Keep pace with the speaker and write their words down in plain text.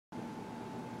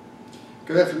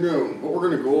Good afternoon. What we're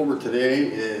going to go over today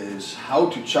is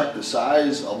how to check the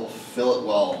size of a fillet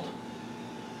weld.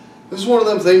 This is one of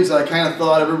them things that I kind of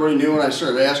thought everybody knew when I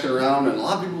started asking around, and a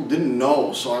lot of people didn't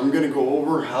know. So I'm going to go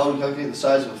over how to calculate the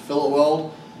size of a fillet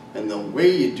weld, and the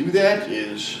way you do that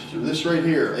is through this right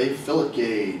here, a fillet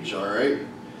gauge. Alright,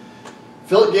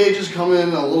 fillet gauges come in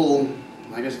a little,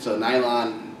 I guess it's a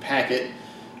nylon packet,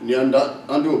 and you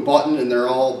undo a button and they're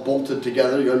all bolted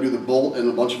together. You undo the bolt and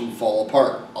a bunch of them fall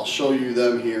apart. I'll show you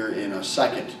them here in a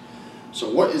second. So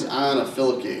what is on a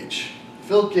fillet gauge?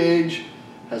 Fillet gauge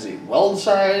has a weld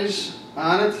size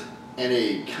on it and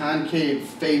a concave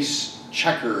face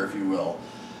checker, if you will.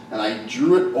 And I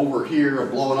drew it over here,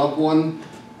 a blowing up one,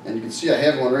 and you can see I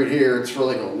have one right here. It's for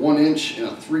like a 1 inch and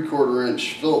a 3/4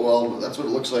 inch fillet weld, but that's what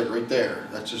it looks like right there.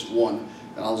 That's just one,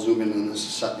 and I'll zoom in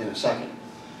this in a second.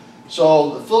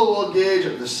 So the fillet weld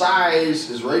gauge, the size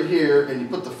is right here, and you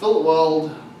put the fillet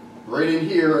weld right in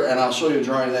here, and I'll show you a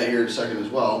drawing of that here in a second as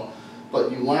well.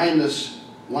 But you line this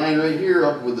line right here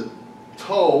up with the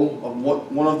toe of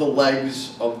one of the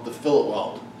legs of the fillet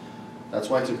weld. That's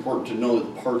why it's important to know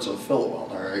the parts of a fillet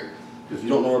weld, alright? If you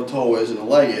don't know what a toe is and a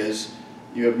leg is,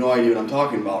 you have no idea what I'm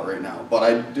talking about right now. But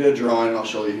I did a drawing, and I'll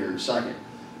show you here in a second.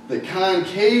 The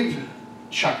concave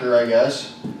checker, I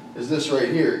guess, is this right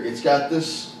here. It's got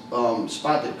this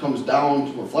spot that comes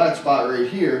down to a flat spot right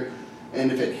here,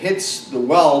 and if it hits the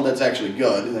weld, that's actually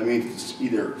good. That means it's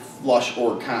either flush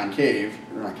or concave,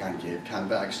 or not concave,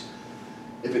 convex.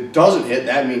 If it doesn't hit,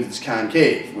 that means it's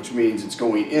concave, which means it's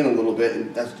going in a little bit,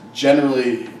 and that's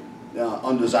generally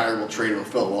undesirable trait of a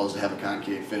fillet weld, is to have a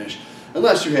concave finish,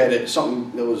 unless you had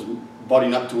something that was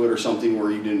butting up to it or something where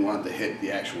you didn't want it to hit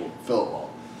the actual fillet weld.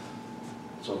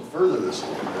 So to further this a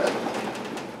little bit,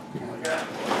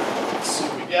 let's see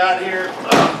what we got here.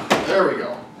 There we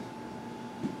go.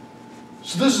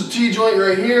 So this is a T-joint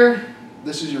right here.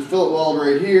 This is your fillet weld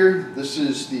right here. This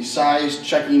is the size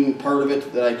checking part of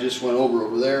it that I just went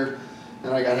over there.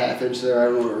 And I got 1/2 inch there. I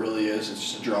don't know what it really is. It's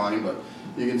just a drawing, but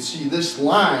you can see this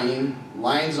line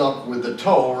lines up with the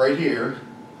toe right here,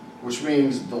 which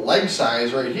means the leg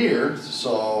size right here.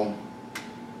 So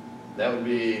that would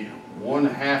be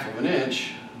 1/2 of an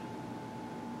inch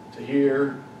to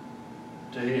here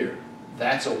to here.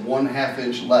 That's a 1/2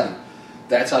 inch leg.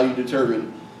 That's how you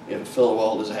determine if a fillet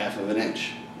weld is 1/2 of an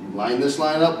inch. You line this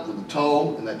line up with the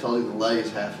toe, and that tells you the leg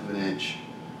is 1/2 of an inch.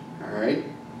 Alright?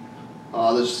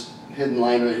 This hidden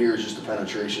line right here is just a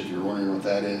penetration, if you're wondering what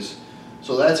that is.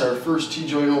 So that's our first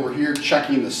T-joint over here,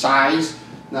 checking the size.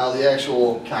 Now the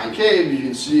actual concave, you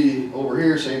can see over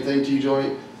here, same thing,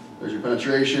 T-joint. There's your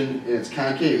penetration, and it's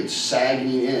concave, it's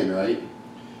sagging in, right?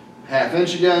 1/2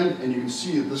 inch again, and you can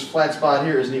see that this flat spot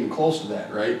here isn't even close to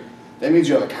that, right? That means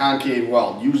you have a concave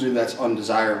weld. Usually that's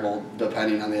undesirable,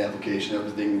 depending on the application.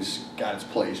 Everything's got its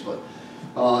place, but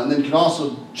and then you can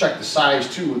also check the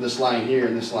size too with this line here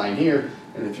and this line here.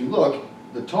 And if you look,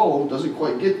 the toe doesn't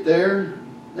quite get there.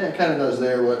 Yeah, it kind of does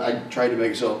there, but I tried to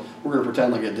make it so we're going to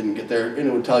pretend like it didn't get there, and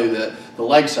it would tell you that the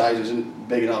leg size isn't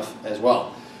big enough as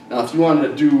well. Now, if you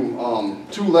wanted to do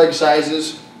 2 leg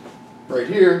sizes right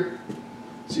here,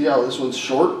 see how this one's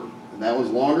short and that one's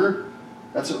longer?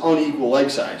 That's an unequal leg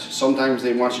size. Sometimes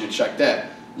they want you to check that.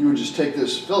 You would just take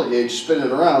this fillet gauge, spin it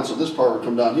around, so this part would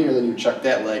come down here, then you would check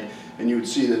that leg, and you would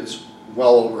see that it's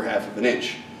well over 1/2 of an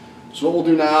inch. So what we'll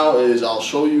do now is I'll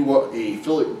show you what a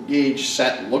fillet gauge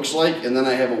set looks like, and then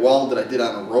I have a weld that I did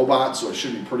on a robot, so it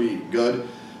should be pretty good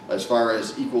as far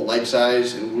as equal leg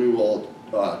size, and we will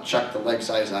check the leg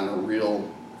size on a real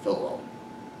fillet weld.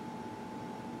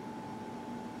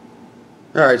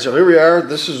 Alright, so here we are.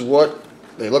 This is what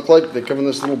they look like. They come in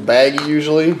this little baggie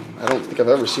usually. I don't think I've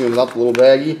ever seen them without the little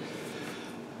baggie.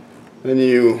 Then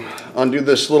you undo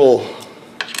this little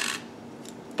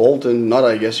bolt and nut,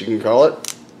 I guess you can call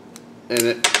it.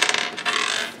 And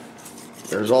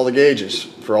there's all the gauges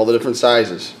for all the different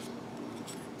sizes.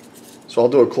 So I'll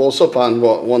do a close-up on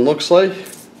what one looks like,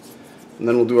 and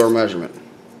then we'll do our measurement.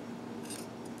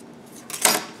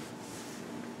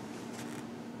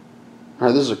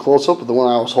 Alright, this is a close-up of the one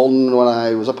I was holding when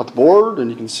I was up at the board,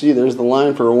 and you can see there's the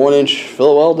line for a 1 inch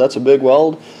fillet weld. That's a big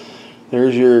weld.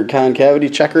 There's your concavity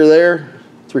checker there.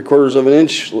 3/4 of an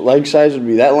inch leg size would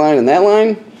be that line and that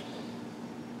line.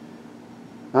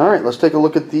 Alright, let's take a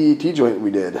look at the T-joint we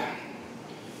did.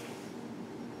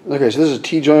 Okay, so this is a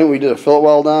T-joint we did a fillet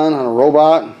weld on a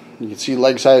robot. You can see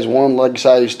leg size 1, leg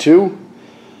size 2.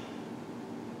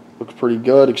 Looks pretty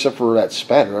good, except for that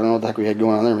spatter. I don't know what the heck we had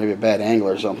going on there. Maybe a bad angle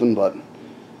or something, but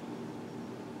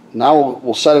now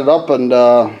we'll set it up, and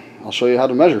I'll show you how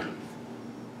to measure.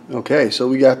 Okay, so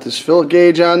we got this fillet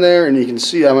gauge on there, and you can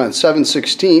see I'm at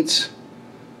 7/16,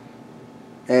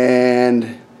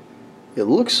 and it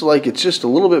looks like it's just a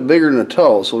little bit bigger than a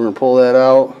toe, so we're going to pull that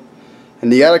out.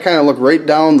 And you got to kind of look right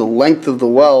down the length of the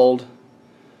weld,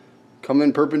 come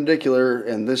in perpendicular,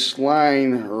 and this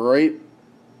line right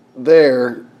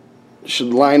there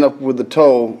should line up with the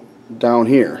toe down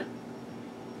here.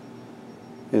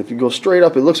 And if you go straight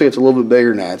up, it looks like it's a little bit bigger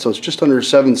than that, so it's just under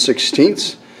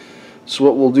 7/16. So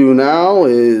what we'll do now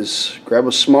is grab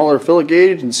a smaller fillet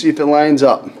gauge and see if it lines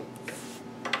up.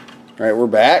 Alright, we're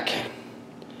back.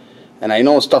 And I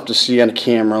know it's tough to see on the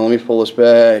camera. Let me pull this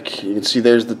back. You can see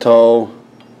there's the toe.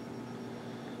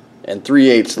 And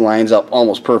 3/8 lines up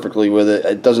almost perfectly with it.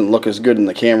 It doesn't look as good in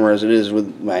the camera as it is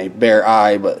with my bare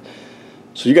eye, but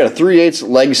so you got a 3/8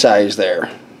 leg size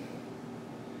there.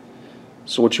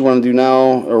 So what you want to do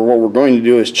now, or what we're going to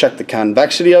do, is check the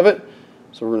convexity of it.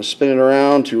 So we're going to spin it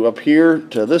around to up here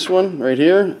to this one right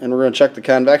here, and we're going to check the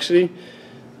convexity,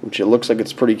 which it looks like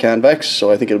it's pretty convex, so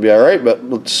I think it'll be alright, but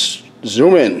let's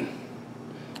zoom in.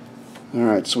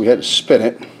 Alright, so we had to spin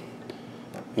it,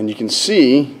 and you can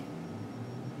see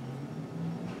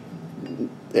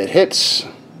it hits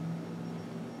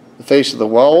the face of the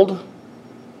weld,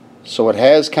 so it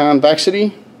has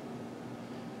convexity,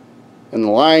 and the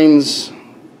lines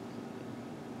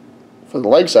for the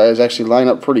leg size actually line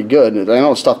up pretty good. I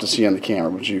know it's tough to see on the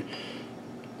camera, but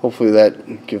hopefully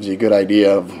that gives you a good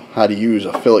idea of how to use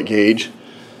a fillet gauge.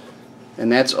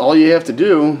 And that's all you have to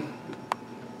do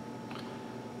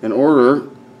in order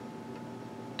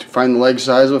to find the leg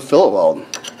size of a fillet weld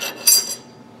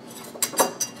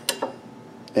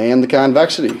and the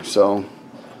convexity. So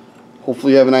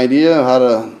hopefully you have an idea of how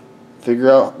to figure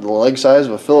out the leg size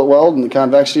of a fillet weld and the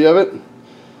convexity of it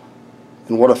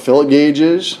and what a fillet gauge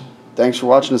is. Thanks for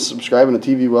watching and subscribing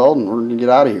to TV Weld, and we're going to get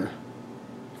out of here.